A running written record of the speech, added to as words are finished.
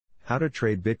How to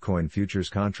trade Bitcoin futures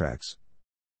contracts.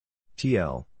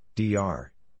 TLDR.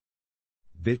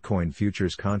 Bitcoin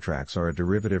futures contracts are a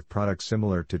derivative product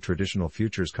similar to traditional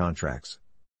futures contracts.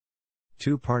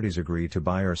 Two parties agree to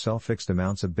buy or sell fixed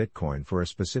amounts of Bitcoin for a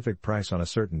specific price on a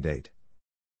certain date.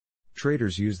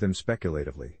 Traders use them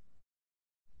speculatively.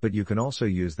 But you can also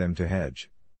use them to hedge.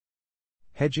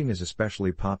 Hedging is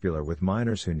especially popular with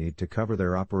miners who need to cover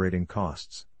their operating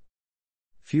costs.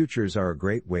 Futures are a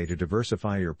great way to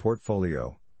diversify your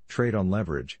portfolio, trade on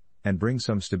leverage, and bring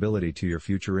some stability to your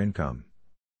future income.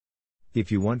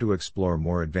 If you want to explore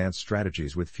more advanced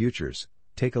strategies with futures,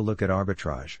 take a look at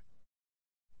arbitrage.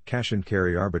 Cash and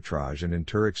carry arbitrage and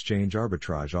inter-exchange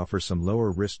arbitrage offer some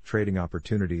lower risk trading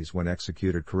opportunities when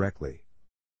executed correctly.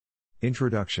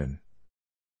 Introduction.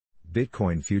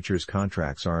 Bitcoin futures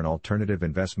contracts are an alternative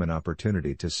investment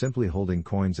opportunity to simply holding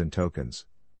coins and tokens.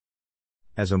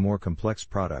 As a more complex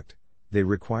product, they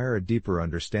require a deeper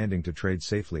understanding to trade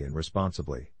safely and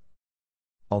responsibly.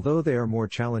 Although they are more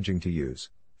challenging to use,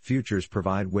 futures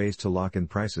provide ways to lock in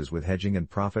prices with hedging and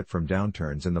profit from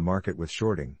downturns in the market with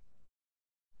shorting.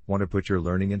 Want to put your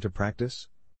learning into practice?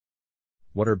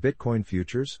 What are Bitcoin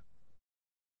futures?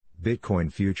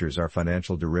 Bitcoin futures are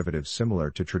financial derivatives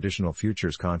similar to traditional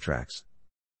futures contracts.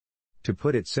 To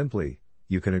put it simply,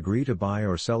 you can agree to buy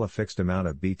or sell a fixed amount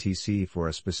of BTC for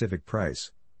a specific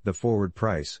price, the forward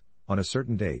price, on a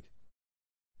certain date.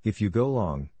 If you go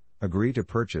long, agree to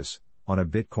purchase, on a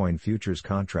Bitcoin futures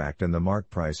contract and the mark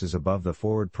price is above the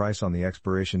forward price on the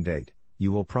expiration date,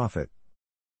 you will profit.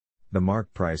 The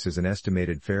mark price is an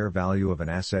estimated fair value of an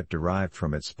asset derived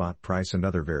from its spot price and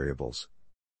other variables.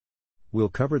 We'll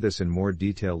cover this in more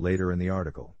detail later in the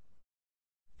article.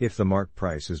 If the mark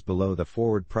price is below the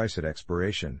forward price at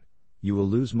expiration, you will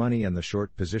lose money and the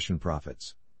short position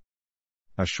profits.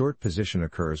 A short position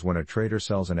occurs when a trader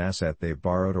sells an asset they've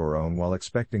borrowed or own while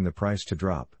expecting the price to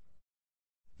drop.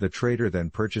 The trader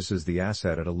then purchases the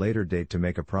asset at a later date to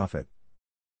make a profit.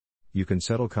 You can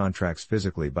settle contracts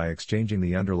physically by exchanging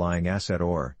the underlying asset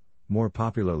or, more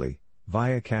popularly,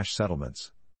 via cash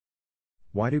settlements.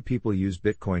 Why do people use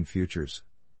Bitcoin futures?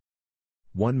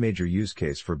 One major use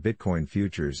case for Bitcoin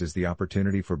futures is the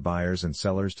opportunity for buyers and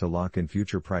sellers to lock in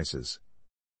future prices.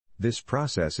 This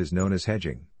process is known as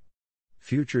hedging.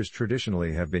 Futures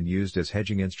traditionally have been used as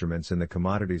hedging instruments in the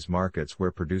commodities markets where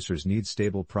producers need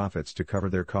stable profits to cover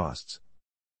their costs.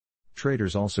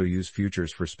 Traders also use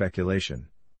futures for speculation.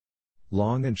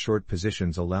 Long and short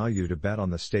positions allow you to bet on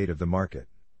the state of the market.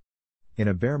 In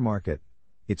a bear market,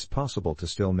 it's possible to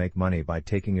still make money by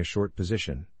taking a short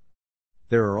position.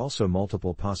 There are also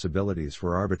multiple possibilities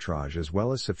for arbitrage as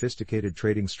well as sophisticated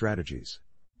trading strategies.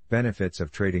 Benefits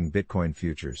of trading Bitcoin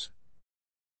futures.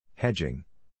 Hedging.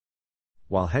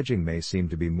 While hedging may seem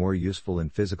to be more useful in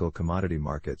physical commodity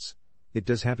markets, it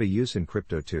does have a use in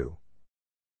crypto too.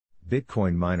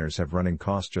 Bitcoin miners have running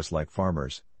costs just like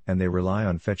farmers, and they rely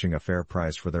on fetching a fair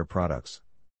price for their products.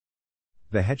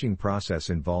 The hedging process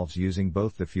involves using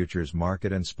both the futures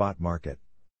market and spot market.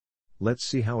 Let's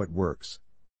see how it works.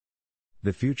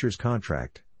 The futures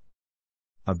contract.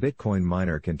 A Bitcoin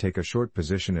miner can take a short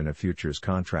position in a futures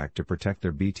contract to protect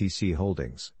their BTC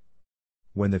holdings.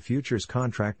 When the futures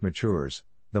contract matures,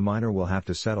 the miner will have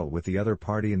to settle with the other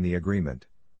party in the agreement.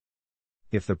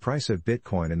 If the price of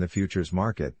Bitcoin in the futures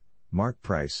market, mark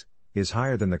price, is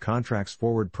higher than the contract's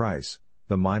forward price,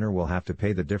 the miner will have to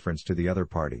pay the difference to the other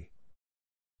party.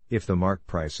 If the mark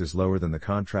price is lower than the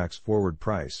contract's forward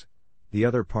price, the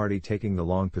other party taking the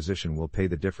long position will pay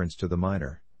the difference to the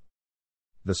miner.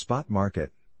 The spot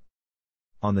market.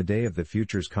 On the day of the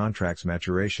futures contract's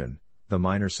maturation, the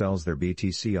miner sells their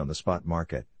BTC on the spot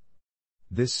market.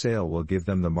 This sale will give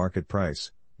them the market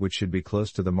price, which should be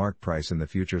close to the mark price in the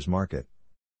futures market.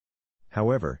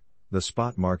 However, the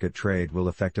spot market trade will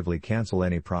effectively cancel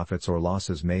any profits or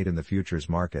losses made in the futures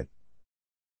market.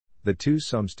 The two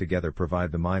sums together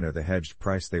provide the miner the hedged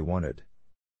price they wanted.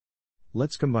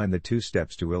 Let's combine the two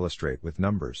steps to illustrate with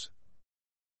numbers.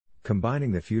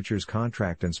 Combining the futures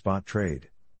contract and spot trade.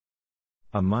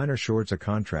 A miner shorts a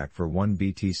contract for 1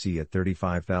 BTC at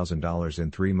 $35,000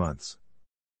 in 3 months.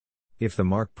 If the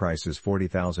mark price is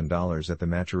 $40,000 at the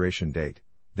maturation date,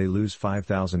 they lose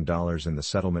 $5,000 in the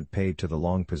settlement paid to the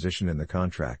long position in the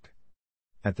contract.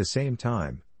 At the same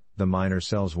time, the miner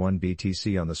sells 1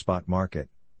 BTC on the spot market,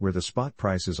 where the spot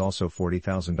price is also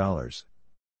 $40,000.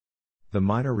 The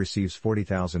miner receives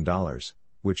 $40,000,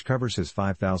 which covers his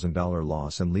 $5,000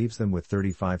 loss and leaves them with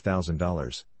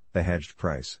 $35,000, the hedged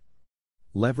price.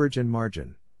 Leverage and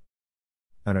margin.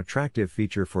 An attractive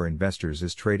feature for investors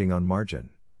is trading on margin.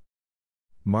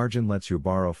 Margin lets you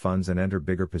borrow funds and enter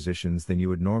bigger positions than you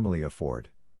would normally afford.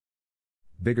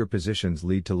 Bigger positions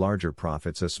lead to larger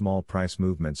profits as small price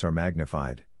movements are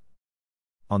magnified.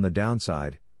 On the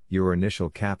downside, your initial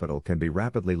capital can be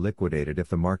rapidly liquidated if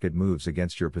the market moves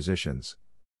against your positions.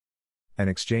 An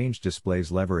exchange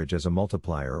displays leverage as a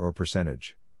multiplier or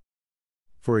percentage.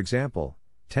 For example,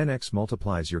 10x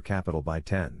multiplies your capital by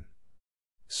 10.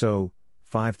 So,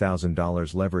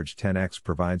 $5,000 leverage 10x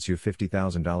provides you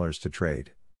 $50,000 to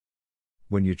trade.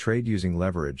 When you trade using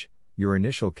leverage, your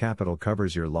initial capital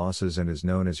covers your losses and is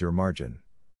known as your margin.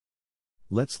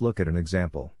 Let's look at an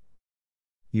example.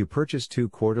 You purchase 2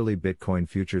 quarterly Bitcoin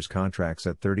futures contracts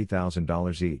at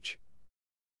 $30,000 each.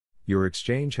 Your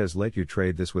exchange has let you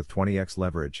trade this with 20x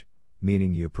leverage,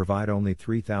 meaning you provide only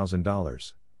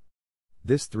 $3,000.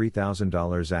 This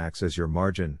 $3,000 acts as your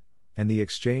margin, and the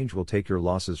exchange will take your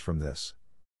losses from this.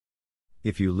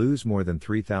 If you lose more than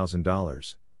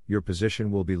 $3,000, your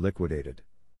position will be liquidated.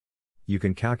 You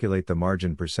can calculate the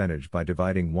margin percentage by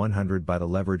dividing 100 by the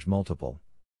leverage multiple.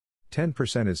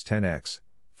 10% is 10x,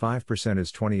 5%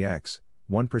 is 20x,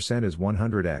 1% is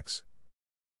 100x.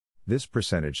 This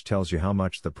percentage tells you how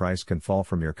much the price can fall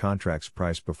from your contract's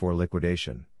price before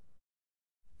liquidation.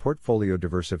 Portfolio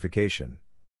diversification.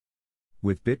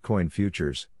 With Bitcoin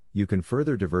futures, you can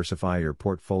further diversify your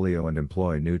portfolio and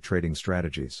employ new trading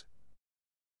strategies.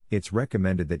 It's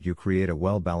recommended that you create a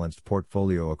well-balanced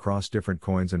portfolio across different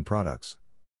coins and products.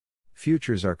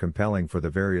 Futures are compelling for the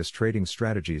various trading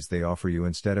strategies they offer you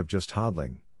instead of just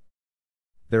hodling.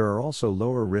 There are also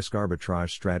lower risk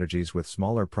arbitrage strategies with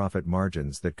smaller profit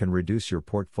margins that can reduce your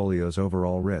portfolio's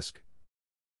overall risk.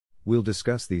 We'll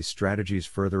discuss these strategies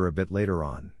further a bit later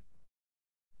on.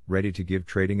 Ready to give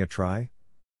trading a try?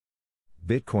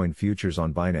 Bitcoin futures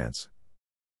on Binance.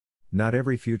 Not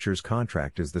every futures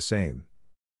contract is the same.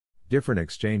 Different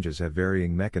exchanges have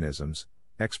varying mechanisms,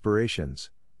 expirations,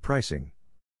 pricing,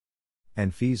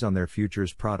 and fees on their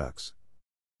futures products.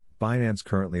 Binance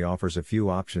currently offers a few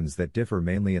options that differ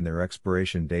mainly in their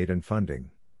expiration date and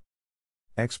funding.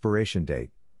 Expiration date.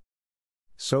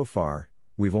 So far,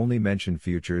 we've only mentioned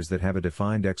futures that have a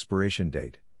defined expiration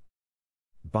date.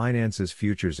 Binance's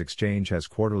futures exchange has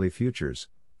quarterly futures,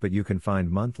 but you can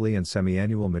find monthly and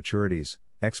semi-annual maturities,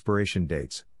 expiration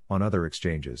dates, on other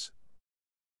exchanges.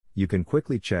 You can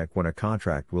quickly check when a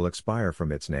contract will expire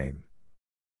from its name.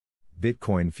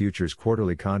 Bitcoin futures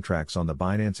quarterly contracts on the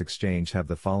Binance exchange have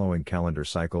the following calendar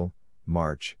cycle: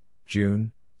 March,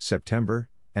 June, September,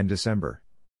 and December.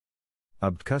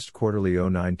 Ubcust quarterly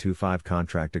 0925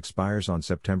 contract expires on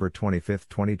September 25,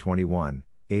 2021,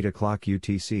 8 o'clock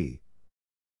UTC.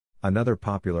 Another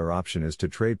popular option is to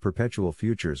trade perpetual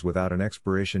futures without an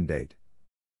expiration date.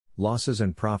 Losses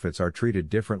and profits are treated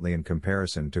differently in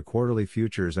comparison to quarterly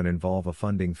futures and involve a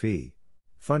funding fee.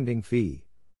 Funding fee.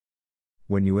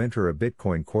 When you enter a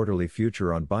Bitcoin quarterly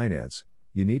future on Binance,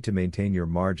 you need to maintain your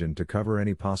margin to cover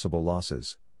any possible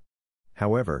losses.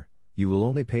 However, you will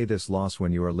only pay this loss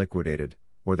when you are liquidated,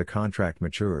 or the contract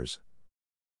matures.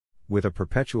 With a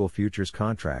perpetual futures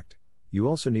contract, you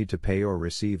also need to pay or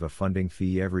receive a funding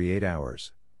fee every 8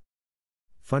 hours.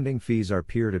 Funding fees are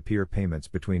peer-to-peer payments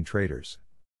between traders.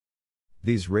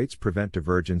 These rates prevent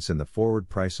divergence in the forward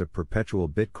price of perpetual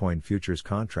Bitcoin futures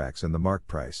contracts and the mark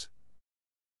price.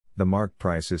 The mark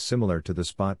price is similar to the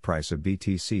spot price of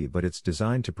BTC, but it's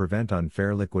designed to prevent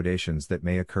unfair liquidations that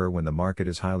may occur when the market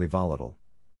is highly volatile.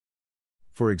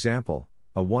 For example,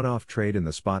 a one-off trade in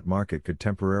the spot market could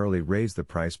temporarily raise the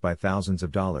price by thousands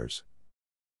of dollars.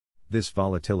 This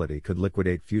volatility could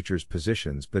liquidate futures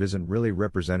positions but isn't really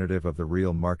representative of the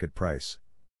real market price.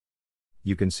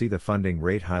 You can see the funding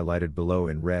rate highlighted below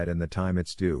in red and the time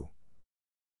it's due.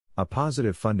 A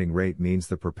positive funding rate means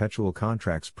the perpetual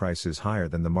contract's price is higher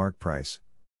than the mark price.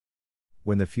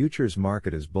 When the futures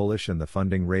market is bullish and the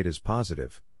funding rate is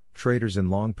positive, traders in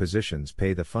long positions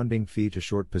pay the funding fee to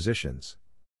short positions.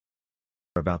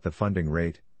 About the funding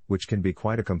rate, which can be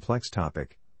quite a complex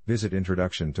topic, visit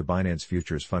Introduction to Binance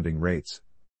Futures Funding Rates.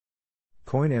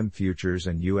 CoinM Futures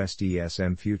and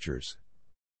USDSM Futures.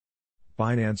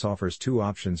 Binance offers 2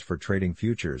 options for trading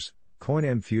futures: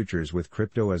 CoinM Futures with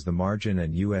crypto as the margin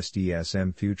and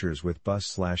USDSM Futures with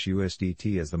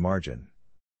BUSD/USDT as the margin.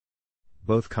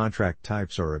 Both contract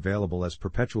types are available as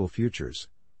perpetual futures,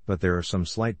 but there are some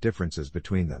slight differences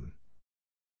between them.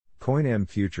 CoinM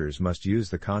Futures must use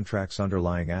the contract's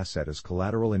underlying asset as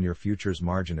collateral in your futures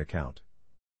margin account.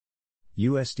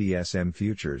 USDSM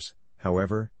Futures,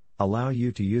 however, allow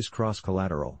you to use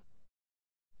cross-collateral.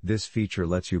 This feature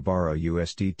lets you borrow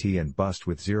USDT and BUSD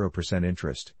with 0%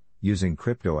 interest, using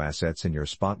crypto assets in your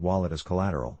spot wallet as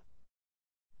collateral.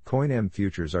 CoinM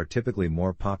futures are typically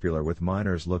more popular with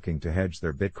miners looking to hedge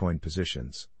their Bitcoin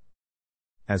positions.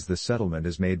 As the settlement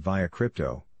is made via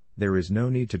crypto, there is no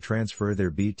need to transfer their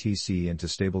BTC into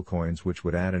stablecoins, which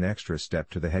would add an extra step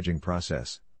to the hedging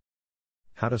process.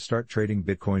 How to start trading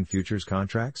Bitcoin futures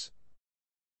contracts?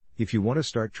 If you want to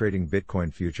start trading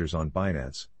Bitcoin futures on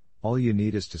Binance, all you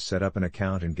need is to set up an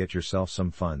account and get yourself some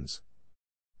funds.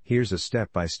 Here's a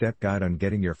step-by-step guide on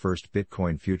getting your first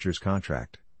Bitcoin futures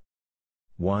contract.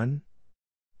 1.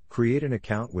 Create an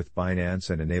account with Binance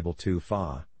and enable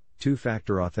 2FA,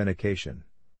 two-factor authentication.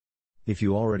 If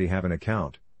you already have an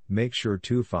account, make sure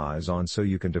 2FA is on so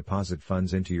you can deposit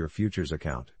funds into your futures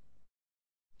account.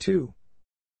 2.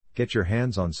 Get your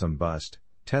hands on some BUSD,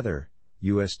 Tether,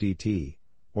 USDT,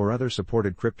 or other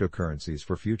supported cryptocurrencies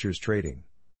for futures trading.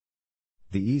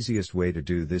 The easiest way to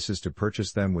do this is to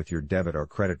purchase them with your debit or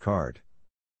credit card.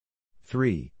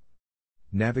 3.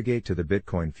 Navigate to the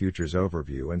Bitcoin Futures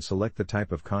overview and select the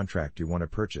type of contract you want to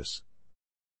purchase.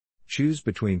 Choose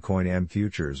between CoinM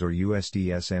futures or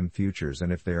USDSM futures and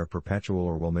if they are perpetual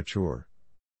or will mature.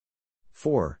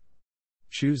 4.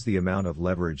 Choose the amount of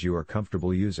leverage you are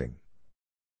comfortable using.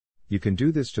 You can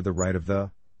do this to the right of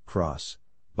the cross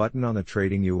button on the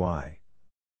trading UI.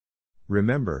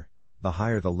 Remember, the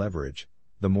higher the leverage,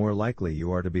 the more likely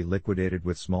you are to be liquidated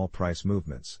with small price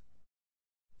movements.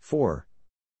 4.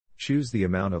 Choose the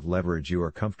amount of leverage you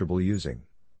are comfortable using.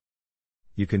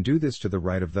 You can do this to the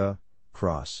right of the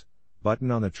cross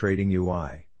button on the trading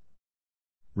UI.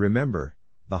 Remember,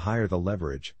 the higher the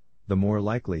leverage, the more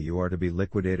likely you are to be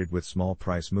liquidated with small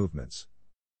price movements.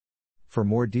 For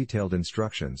more detailed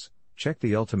instructions, check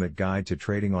the Ultimate Guide to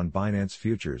Trading on Binance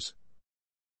Futures.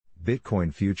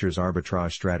 Bitcoin Futures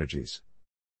Arbitrage Strategies.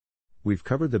 We've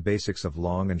covered the basics of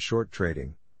long and short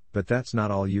trading, but that's not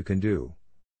all you can do.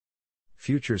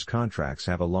 Futures contracts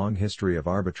have a long history of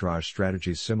arbitrage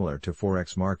strategies similar to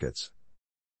Forex markets.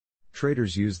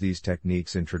 Traders use these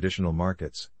techniques in traditional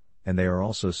markets, and they are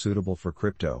also suitable for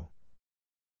crypto.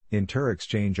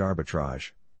 Inter-exchange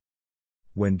arbitrage.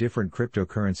 When different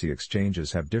cryptocurrency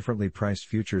exchanges have differently priced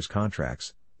futures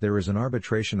contracts, there is an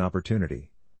arbitration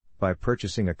opportunity. By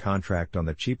purchasing a contract on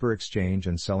the cheaper exchange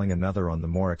and selling another on the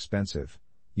more expensive,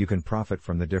 you can profit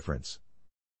from the difference.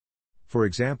 For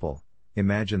example,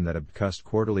 imagine that a BTC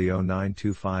quarterly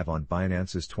 0925 on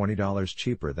Binance is $20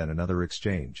 cheaper than another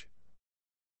exchange.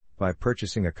 By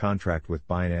purchasing a contract with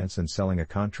Binance and selling a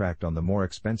contract on the more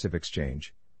expensive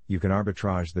exchange, you can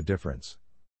arbitrage the difference.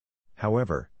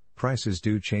 However, prices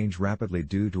do change rapidly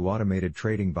due to automated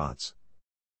trading bots.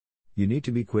 You need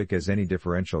to be quick as any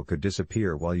differential could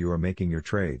disappear while you are making your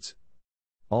trades.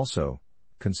 Also,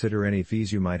 consider any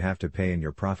fees you might have to pay in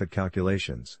your profit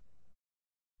calculations.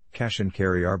 Cash and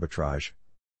carry arbitrage.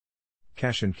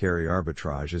 Cash and carry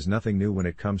arbitrage is nothing new when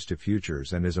it comes to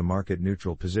futures and is a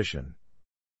market-neutral position.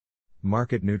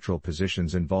 Market-neutral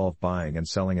positions involve buying and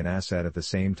selling an asset at the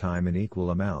same time in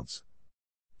equal amounts.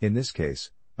 In this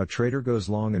case, a trader goes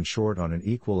long and short on an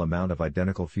equal amount of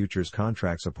identical futures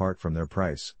contracts apart from their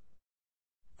price.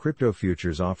 Crypto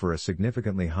futures offer a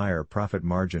significantly higher profit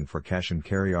margin for cash and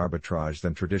carry arbitrage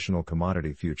than traditional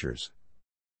commodity futures.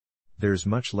 There's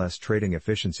much less trading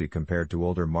efficiency compared to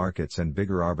older markets and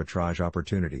bigger arbitrage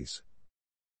opportunities.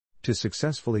 To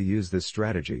successfully use this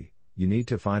strategy, you need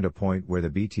to find a point where the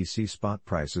BTC spot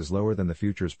price is lower than the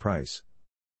futures price.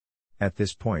 At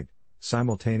this point,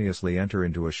 simultaneously enter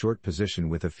into a short position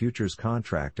with a futures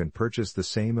contract and purchase the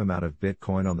same amount of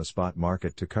Bitcoin on the spot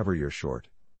market to cover your short.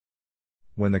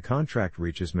 When the contract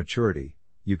reaches maturity,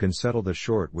 you can settle the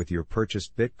short with your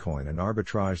purchased Bitcoin and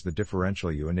arbitrage the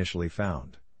differential you initially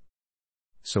found.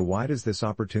 So why does this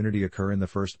opportunity occur in the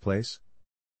first place?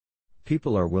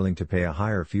 People are willing to pay a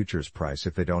higher futures price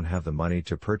if they don't have the money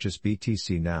to purchase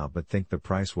BTC now but think the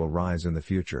price will rise in the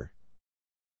future.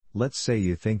 Let's say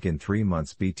you think in 3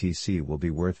 months BTC will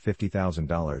be worth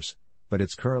 $50,000, but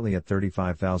it's currently at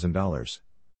 $35,000.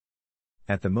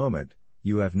 At the moment,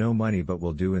 you have no money but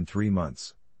will do in 3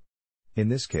 months. In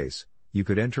this case, you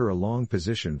could enter a long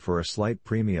position for a slight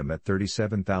premium at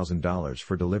 $37,000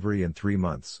 for delivery in 3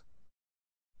 months.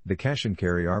 The cash and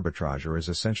carry arbitrager is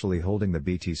essentially holding the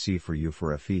BTC for you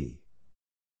for a fee.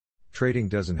 Trading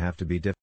doesn't have to be difficult.